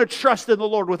 I want to trust in the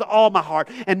Lord with all my heart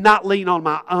and not lean on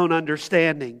my own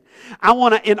understanding. I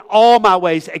want to, in all my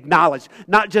ways, acknowledge,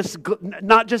 not just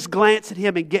glance at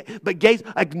Him but gaze,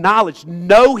 acknowledge,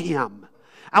 know Him.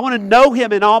 I want to know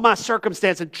Him in all my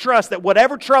circumstances and trust that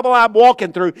whatever trouble I'm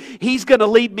walking through, He's going to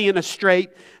lead me in a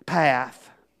straight path.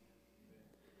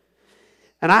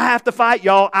 And I have to fight,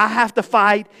 y'all. I have to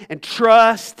fight and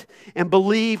trust and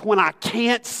believe when I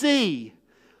can't see.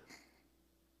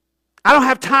 I don't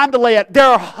have time to lay it. There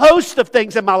are a host of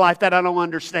things in my life that I don't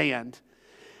understand,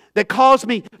 that cause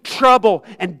me trouble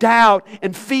and doubt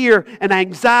and fear and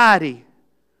anxiety.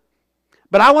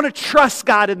 But I want to trust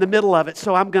God in the middle of it,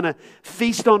 so I'm going to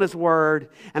feast on His Word,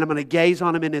 and I'm going to gaze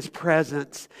on Him in His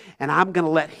presence, and I'm going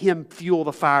to let Him fuel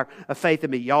the fire of faith in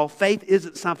me. Y'all, faith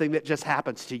isn't something that just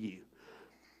happens to you.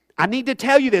 I need to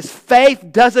tell you this.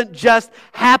 Faith doesn't just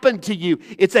happen to you.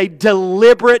 It's a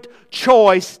deliberate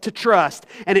choice to trust.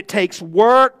 And it takes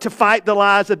work to fight the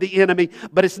lies of the enemy.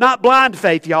 But it's not blind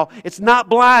faith, y'all. It's not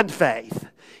blind faith.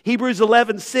 Hebrews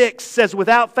 11:6 says,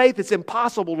 without faith it's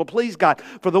impossible to please God.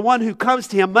 For the one who comes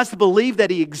to Him must believe that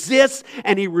He exists,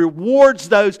 and He rewards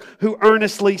those who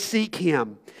earnestly seek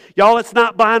Him. Y'all, it's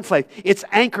not blind faith. It's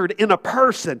anchored in a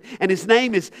person, and His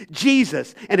name is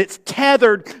Jesus, and it's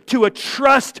tethered to a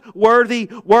trustworthy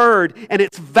Word, and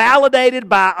it's validated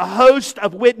by a host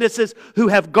of witnesses who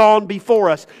have gone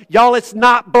before us. Y'all, it's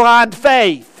not blind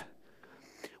faith.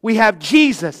 We have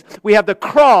Jesus, we have the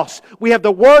cross, we have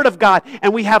the Word of God,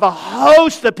 and we have a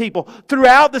host of people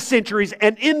throughout the centuries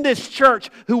and in this church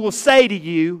who will say to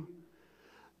you,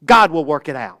 God will work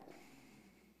it out.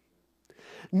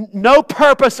 No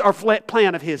purpose or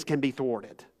plan of His can be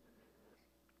thwarted.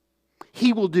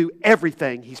 He will do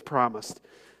everything He's promised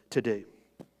to do.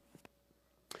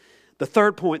 The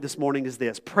third point this morning is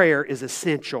this: prayer is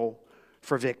essential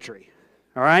for victory.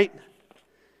 All right?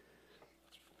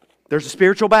 There's a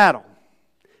spiritual battle.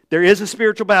 There is a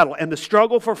spiritual battle, and the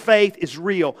struggle for faith is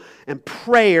real, and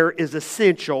prayer is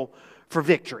essential for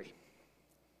victory.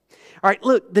 All right,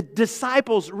 look, the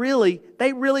disciples really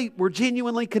were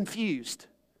genuinely confused.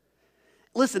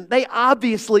 Listen, they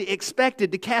obviously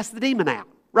expected to cast the demon out,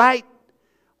 right?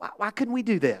 Why couldn't we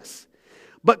do this?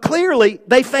 But clearly,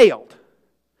 they failed.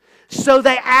 So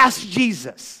they asked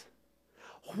Jesus,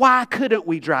 why couldn't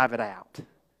we drive it out?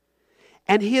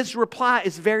 And His reply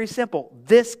is very simple.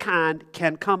 This kind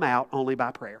can come out only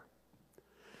by prayer.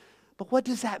 But what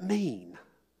does that mean?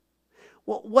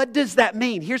 Well, what does that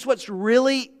mean? Here's what's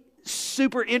really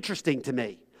super interesting to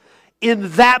me.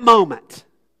 In that moment,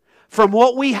 from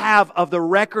what we have of the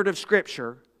record of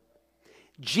Scripture,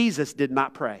 Jesus did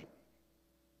not pray.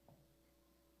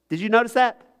 Did you notice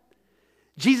that?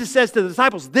 Jesus says to the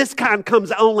disciples, this kind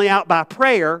comes only out by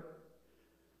prayer,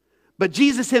 but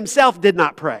Jesus Himself did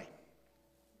not pray.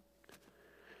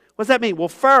 What does that mean? Well,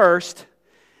 first,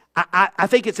 I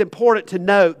think it's important to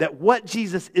note that what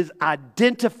Jesus is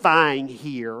identifying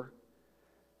here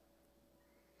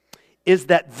is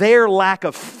that their lack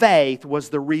of faith was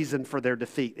the reason for their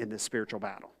defeat in this spiritual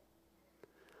battle.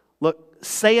 Look,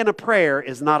 saying a prayer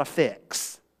is not a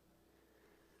fix.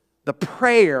 The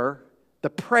prayer,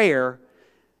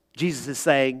 Jesus is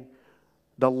saying,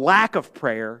 the lack of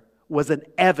prayer was an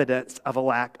evidence of a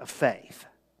lack of faith.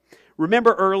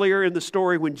 Remember earlier in the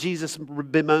story when Jesus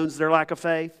bemoans their lack of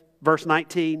faith? Verse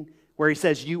 19, where He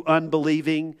says, you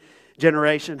unbelieving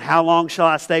generation, how long shall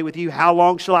I stay with you? How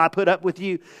long shall I put up with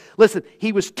you? Listen,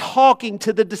 He was talking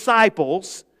to the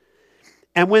disciples,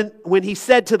 And when he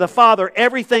said to the Father,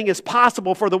 everything is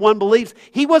possible for the one who believes,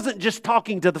 he wasn't just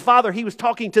talking to the Father, he was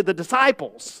talking to the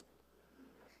disciples.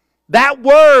 That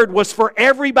word was for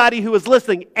everybody who was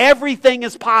listening. Everything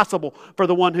is possible for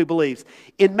the one who believes.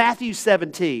 In Matthew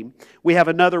 17, we have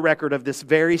another record of this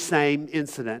very same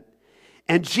incident.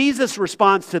 And Jesus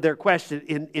responds to their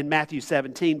question in Matthew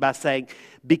 17 by saying,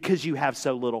 because you have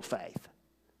so little faith.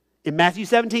 In Matthew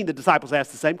 17, the disciples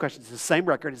asked the same question. It's the same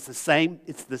record. It's the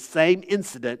same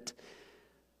incident.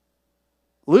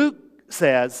 Luke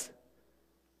says,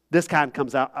 this kind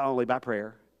comes out only by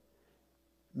prayer.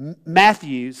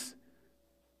 Matthew's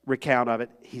recount of it,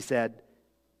 he said,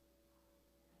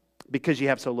 because you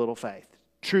have so little faith.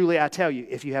 Truly, I tell you,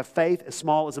 if you have faith as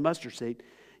small as a mustard seed,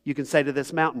 you can say to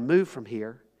this mountain, move from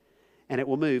here, and it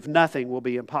will move. Nothing will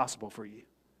be impossible for you.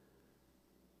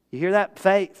 You hear that?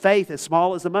 Faith as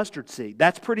small as a mustard seed.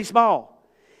 That's pretty small.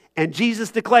 And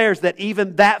Jesus declares that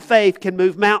even that faith can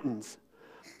move mountains.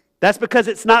 That's because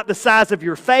it's not the size of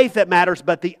your faith that matters,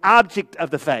 but the object of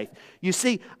the faith. You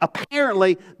see,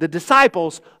 apparently the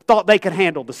disciples thought they could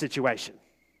handle the situation.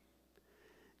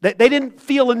 They didn't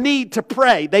feel a need to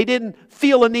pray. They didn't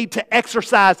feel a need to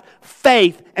exercise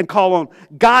faith and call on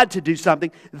God to do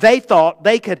something. They thought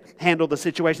they could handle the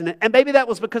situation. And maybe that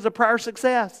was because of prior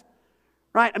success.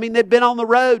 Right? I mean, they'd been on the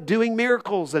road doing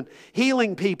miracles and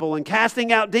healing people and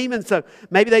casting out demons. So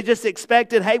maybe they just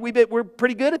expected, hey, we're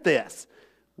pretty good at this.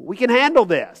 We can handle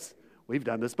this. We've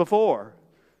done this before.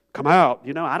 Come out.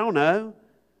 I don't know.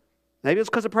 Maybe it's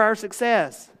because of prior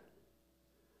success.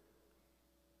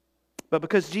 But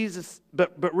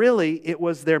but really, it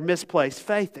was their misplaced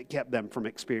faith that kept them from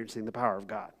experiencing the power of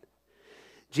God.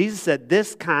 Jesus said,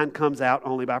 this kind comes out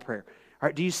only by prayer. All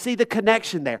right, do you see the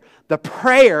connection there? The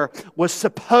prayer was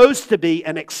supposed to be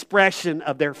an expression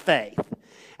of their faith.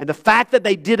 And the fact that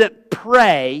they didn't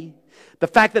pray, the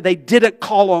fact that they didn't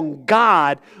call on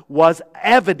God was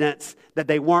evidence that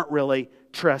they weren't really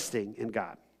trusting in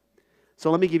God.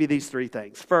 So let me give you these three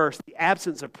things. First, the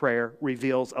absence of prayer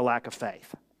reveals a lack of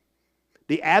faith.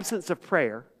 The absence of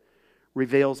prayer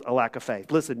reveals a lack of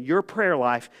faith. Listen, your prayer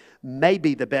life may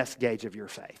be the best gauge of your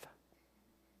faith.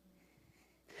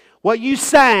 What you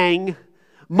sang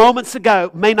moments ago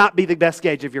may not be the best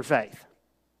gauge of your faith.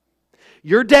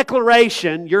 Your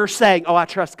declaration, you're saying, oh, I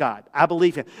trust God, I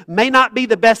believe Him, may not be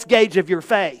the best gauge of your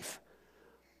faith.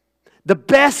 The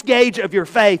best gauge of your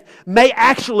faith may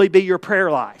actually be your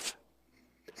prayer life.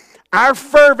 Our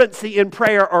fervency in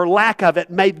prayer or lack of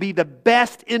it may be the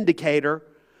best indicator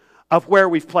of where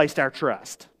we've placed our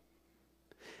trust.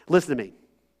 Listen to me.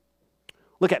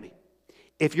 Look at me.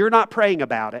 If you're not praying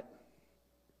about it,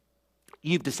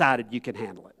 you've decided you can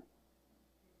handle it.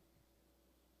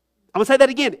 I'm going to say that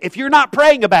again. If you're not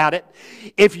praying about it,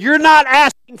 if you're not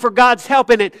asking for God's help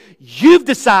in it, you've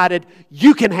decided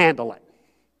you can handle it.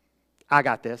 I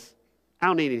got this. I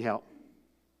don't need any help.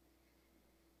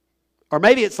 Or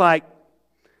maybe it's like,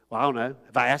 well, I don't know.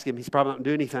 If I ask Him, He's probably not going to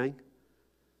do anything.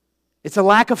 It's a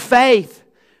lack of faith.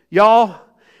 Y'all,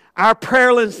 our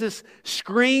prayerlessness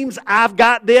screams, I've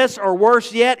got this, or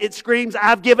worse yet, it screams,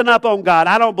 I've given up on God.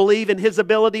 I don't believe in His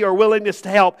ability or willingness to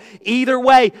help. Either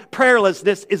way,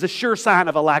 prayerlessness is a sure sign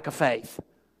of a lack of faith.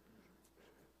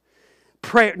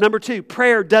 Prayer, number two,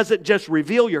 prayer doesn't just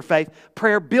reveal your faith,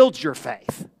 prayer builds your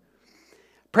faith.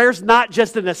 Prayer's not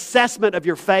just an assessment of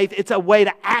your faith, it's a way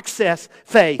to access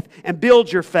faith and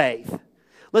build your faith.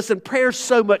 Listen, prayer's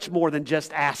so much more than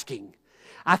just asking.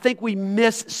 I think we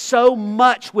miss so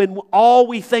much when all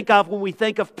we think of when we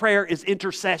think of prayer is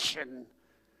intercession.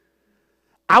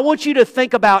 I want you to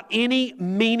think about any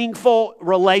meaningful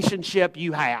relationship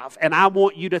you have, and I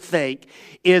want you to think,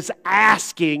 is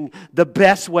asking the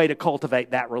best way to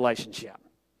cultivate that relationship?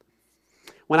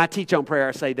 When I teach on prayer,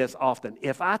 I say this often.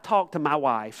 If I talk to my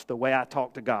wife the way I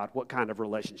talk to God, what kind of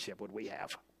relationship would we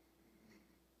have?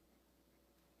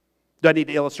 Do I need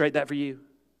to illustrate that for you?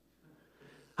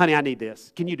 Honey, I need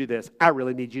this. Can you do this? I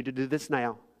really need you to do this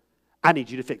now. I need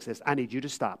you to fix this. I need you to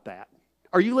stop that.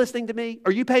 Are you listening to me?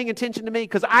 Are you paying attention to me?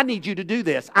 Because I need you to do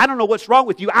this. I don't know what's wrong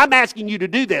with you. I'm asking you to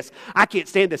do this. I can't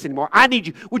stand this anymore. I need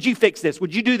you. Would you fix this?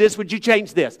 Would you do this? Would you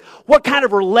change this? What kind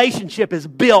of relationship is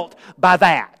built by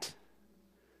that?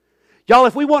 Y'all,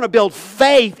 if we want to build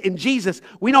faith in Jesus,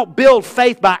 we don't build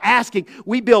faith by asking.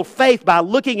 We build faith by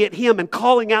looking at Him and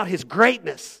calling out His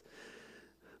greatness.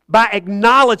 By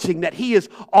acknowledging that He is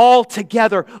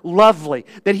altogether lovely,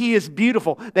 that He is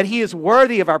beautiful, that He is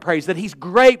worthy of our praise, that He's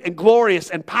great and glorious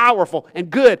and powerful and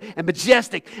good and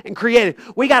majestic and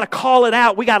creative. We got to call it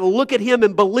out. We got to look at Him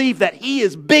and believe that He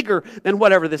is bigger than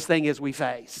whatever this thing is we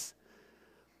face.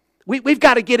 We've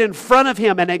got to get in front of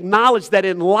Him and acknowledge that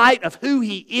in light of who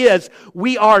He is,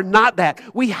 we are not that.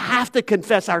 We have to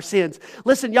confess our sins.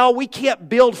 Listen, y'all, we can't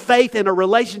build faith in a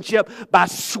relationship by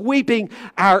sweeping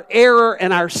our error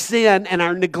and our sin and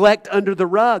our neglect under the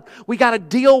rug. We got to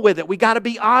deal with it. We got to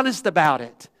be honest about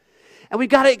it. And we've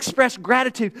got to express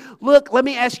gratitude. Look, let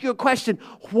me ask you a question.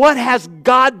 What has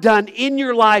God done in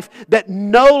your life that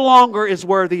no longer is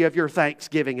worthy of your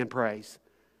thanksgiving and praise?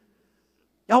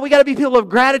 Oh, we got to be people of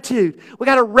gratitude. We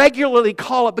got to regularly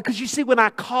call up, because you see, when I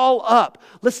call up,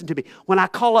 listen to me, when I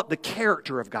call up the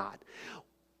character of God,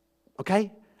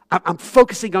 okay? I'm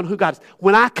focusing on who God is.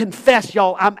 When I confess,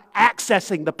 y'all, I'm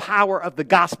accessing the power of the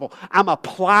gospel. I'm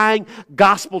applying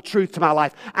gospel truth to my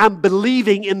life. I'm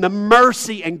believing in the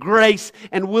mercy and grace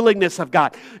and willingness of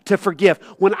God to forgive.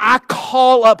 When I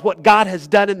call up what God has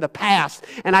done in the past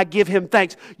and I give Him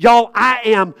thanks, y'all, I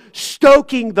am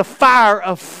stoking the fire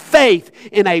of faith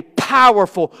in a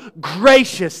powerful,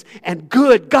 gracious, and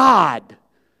good God.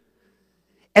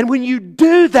 And when you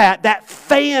do that, that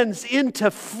fans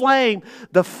into flame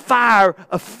the fire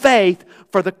of faith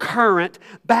for the current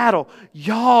battle.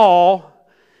 Y'all,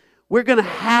 we're going to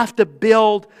have to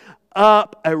build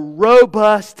up a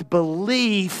robust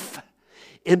belief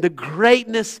in the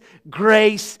greatness,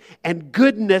 grace, and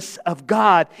goodness of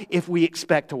God if we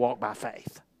expect to walk by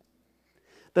faith.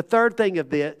 The third thing of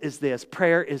this is this.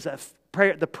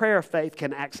 The prayer of faith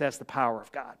can access the power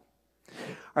of God.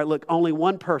 All right, look, only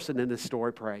one person in this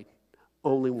story prayed.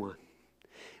 Only one.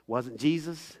 It wasn't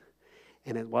Jesus,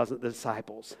 and it wasn't the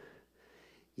disciples.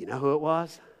 You know who it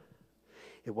was?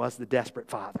 It was the desperate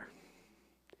father.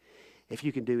 If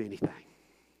you can do anything,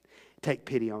 take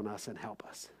pity on us and help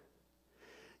us.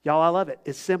 Y'all, I love it.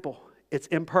 It's simple. It's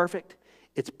imperfect.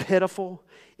 It's pitiful.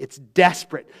 It's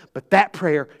desperate. But that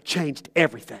prayer changed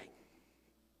everything.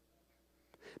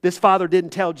 This father didn't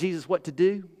tell Jesus what to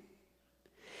do.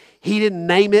 He didn't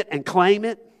name it and claim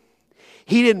it.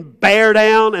 He didn't bear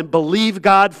down and believe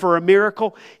God for a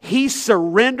miracle. He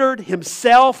surrendered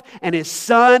himself and his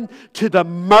son to the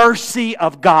mercy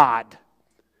of God.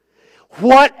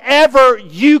 Whatever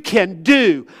you can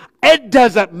do, it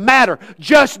doesn't matter.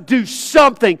 Just do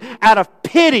something out of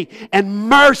pity and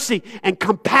mercy and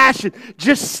compassion.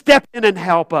 Just step in and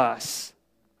help us.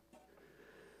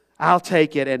 I'll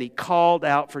take it. And he called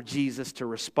out for Jesus to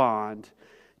respond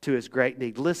to his great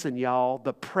need. Listen, y'all,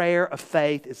 the prayer of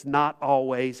faith is not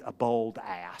always a bold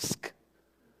ask.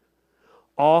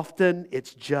 Often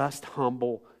it's just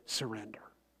humble surrender.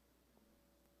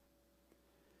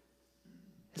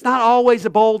 It's not always a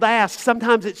bold ask.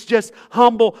 Sometimes it's just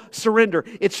humble surrender.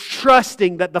 It's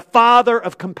trusting that the Father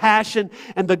of compassion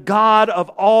and the God of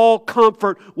all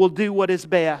comfort will do what is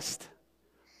best.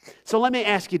 So let me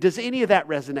ask you, does any of that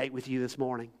resonate with you this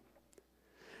morning?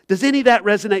 Does any of that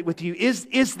resonate with you?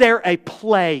 Is there a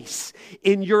place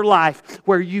in your life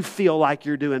where you feel like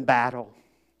you're doing battle?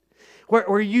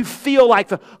 Where you feel like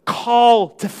the call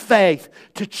to faith,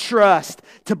 to trust,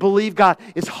 to believe God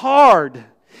is hard?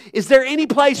 Is there any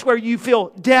place where you feel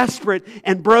desperate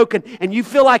and broken and you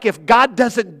feel like if God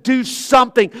doesn't do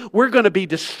something, we're going to be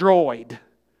destroyed?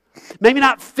 Maybe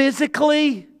not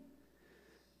physically,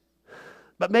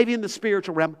 but maybe in the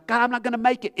spiritual realm. God, I'm not going to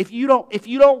make it if you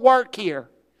don't work here.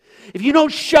 If you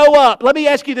don't show up, let me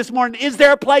ask you this morning, is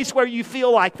there a place where you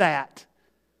feel like that?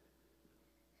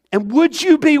 And would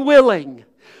you be willing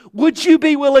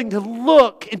to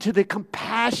look into the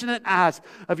compassionate eyes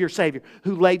of your Savior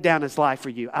who laid down His life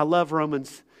for you? I love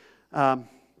Romans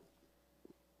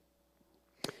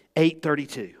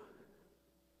 8:32.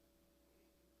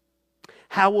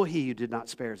 How will He who did not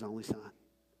spare His only Son,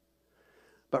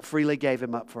 but freely gave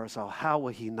Him up for us all, how will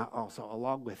He not also,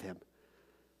 along with Him,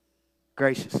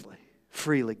 graciously,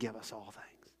 freely give us all things?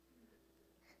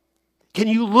 Can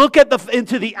you look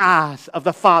into the eyes of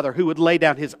the Father who would lay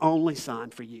down His only Son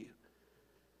for you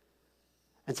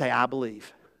and say, I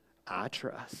believe, I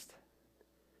trust?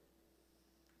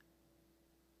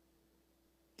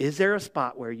 Is there a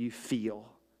spot where you feel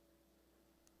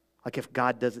like if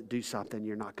God doesn't do something,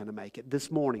 you're not going to make it? This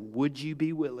morning, would you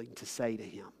be willing to say to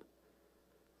Him,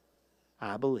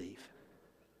 I believe,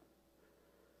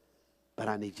 but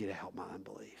I need you to help my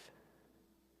unbelief?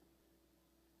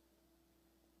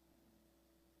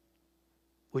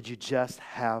 Would you just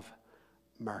have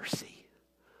mercy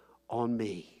on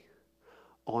me,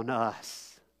 on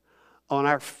us, on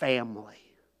our family,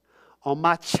 on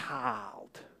my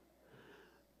child,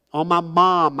 on my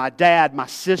mom, my dad, my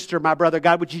sister, my brother?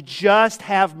 God, would you just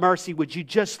have mercy? Would you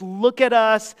just look at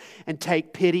us and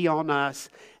take pity on us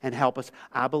and help us?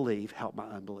 I believe, help my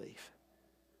unbelief.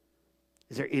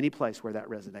 Is there any place where that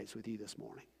resonates with you this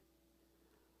morning?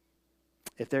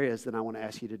 If there is, then I want to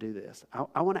ask you to do this.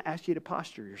 I want to ask you to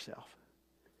posture yourself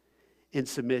in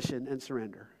submission and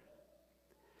surrender.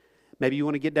 Maybe you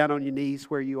want to get down on your knees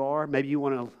where you are. Maybe you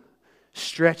want to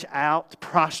stretch out,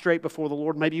 prostrate before the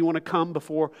Lord. Maybe you want to come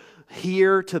before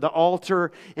here to the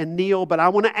altar and kneel. But I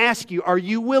want to ask you, are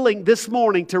you willing this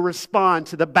morning to respond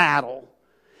to the battle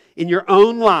in your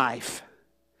own life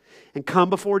and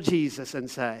come before Jesus and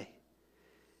say,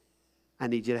 I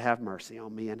need you to have mercy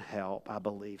on me and help. I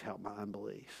believe, help my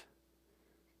unbelief.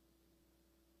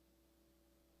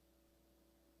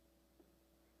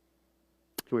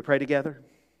 Can we pray together?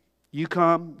 You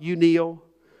come, you kneel,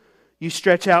 you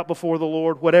stretch out before the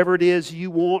Lord, whatever it is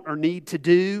you want or need to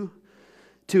do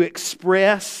to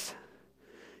express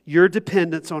your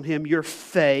dependence on Him, your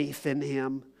faith in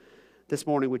Him. This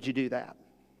morning, would you do that?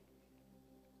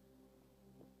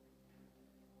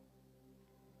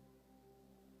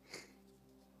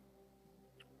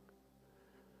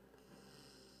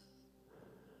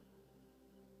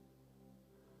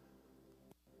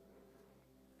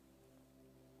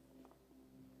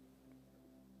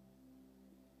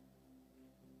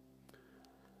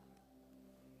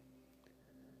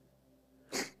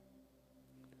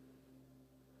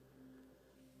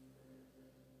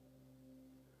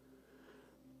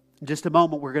 In just a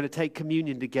moment, we're going to take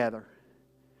communion together.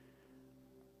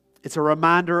 It's a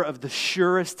reminder of the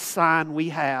surest sign we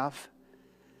have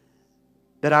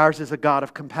that ours is a God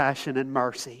of compassion and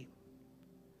mercy.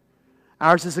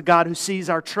 Ours is a God who sees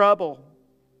our trouble,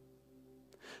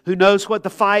 who knows what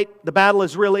the battle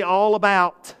is really all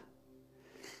about.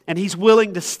 And He's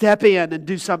willing to step in and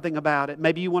do something about it.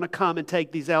 Maybe you want to come and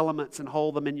take these elements and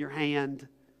hold them in your hand.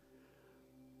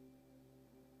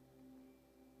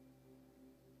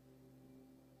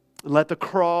 And let the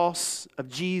cross of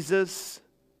Jesus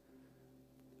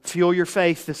fuel your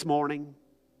faith this morning.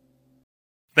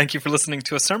 Thank you for listening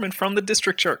to a sermon from the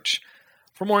District Church.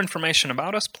 For more information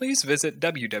about us, please visit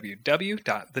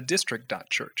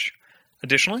www.thedistrict.church.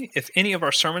 Additionally, if any of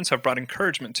our sermons have brought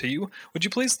encouragement to you, would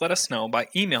you please let us know by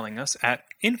emailing us at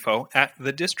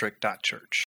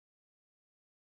info@thedistrict.church.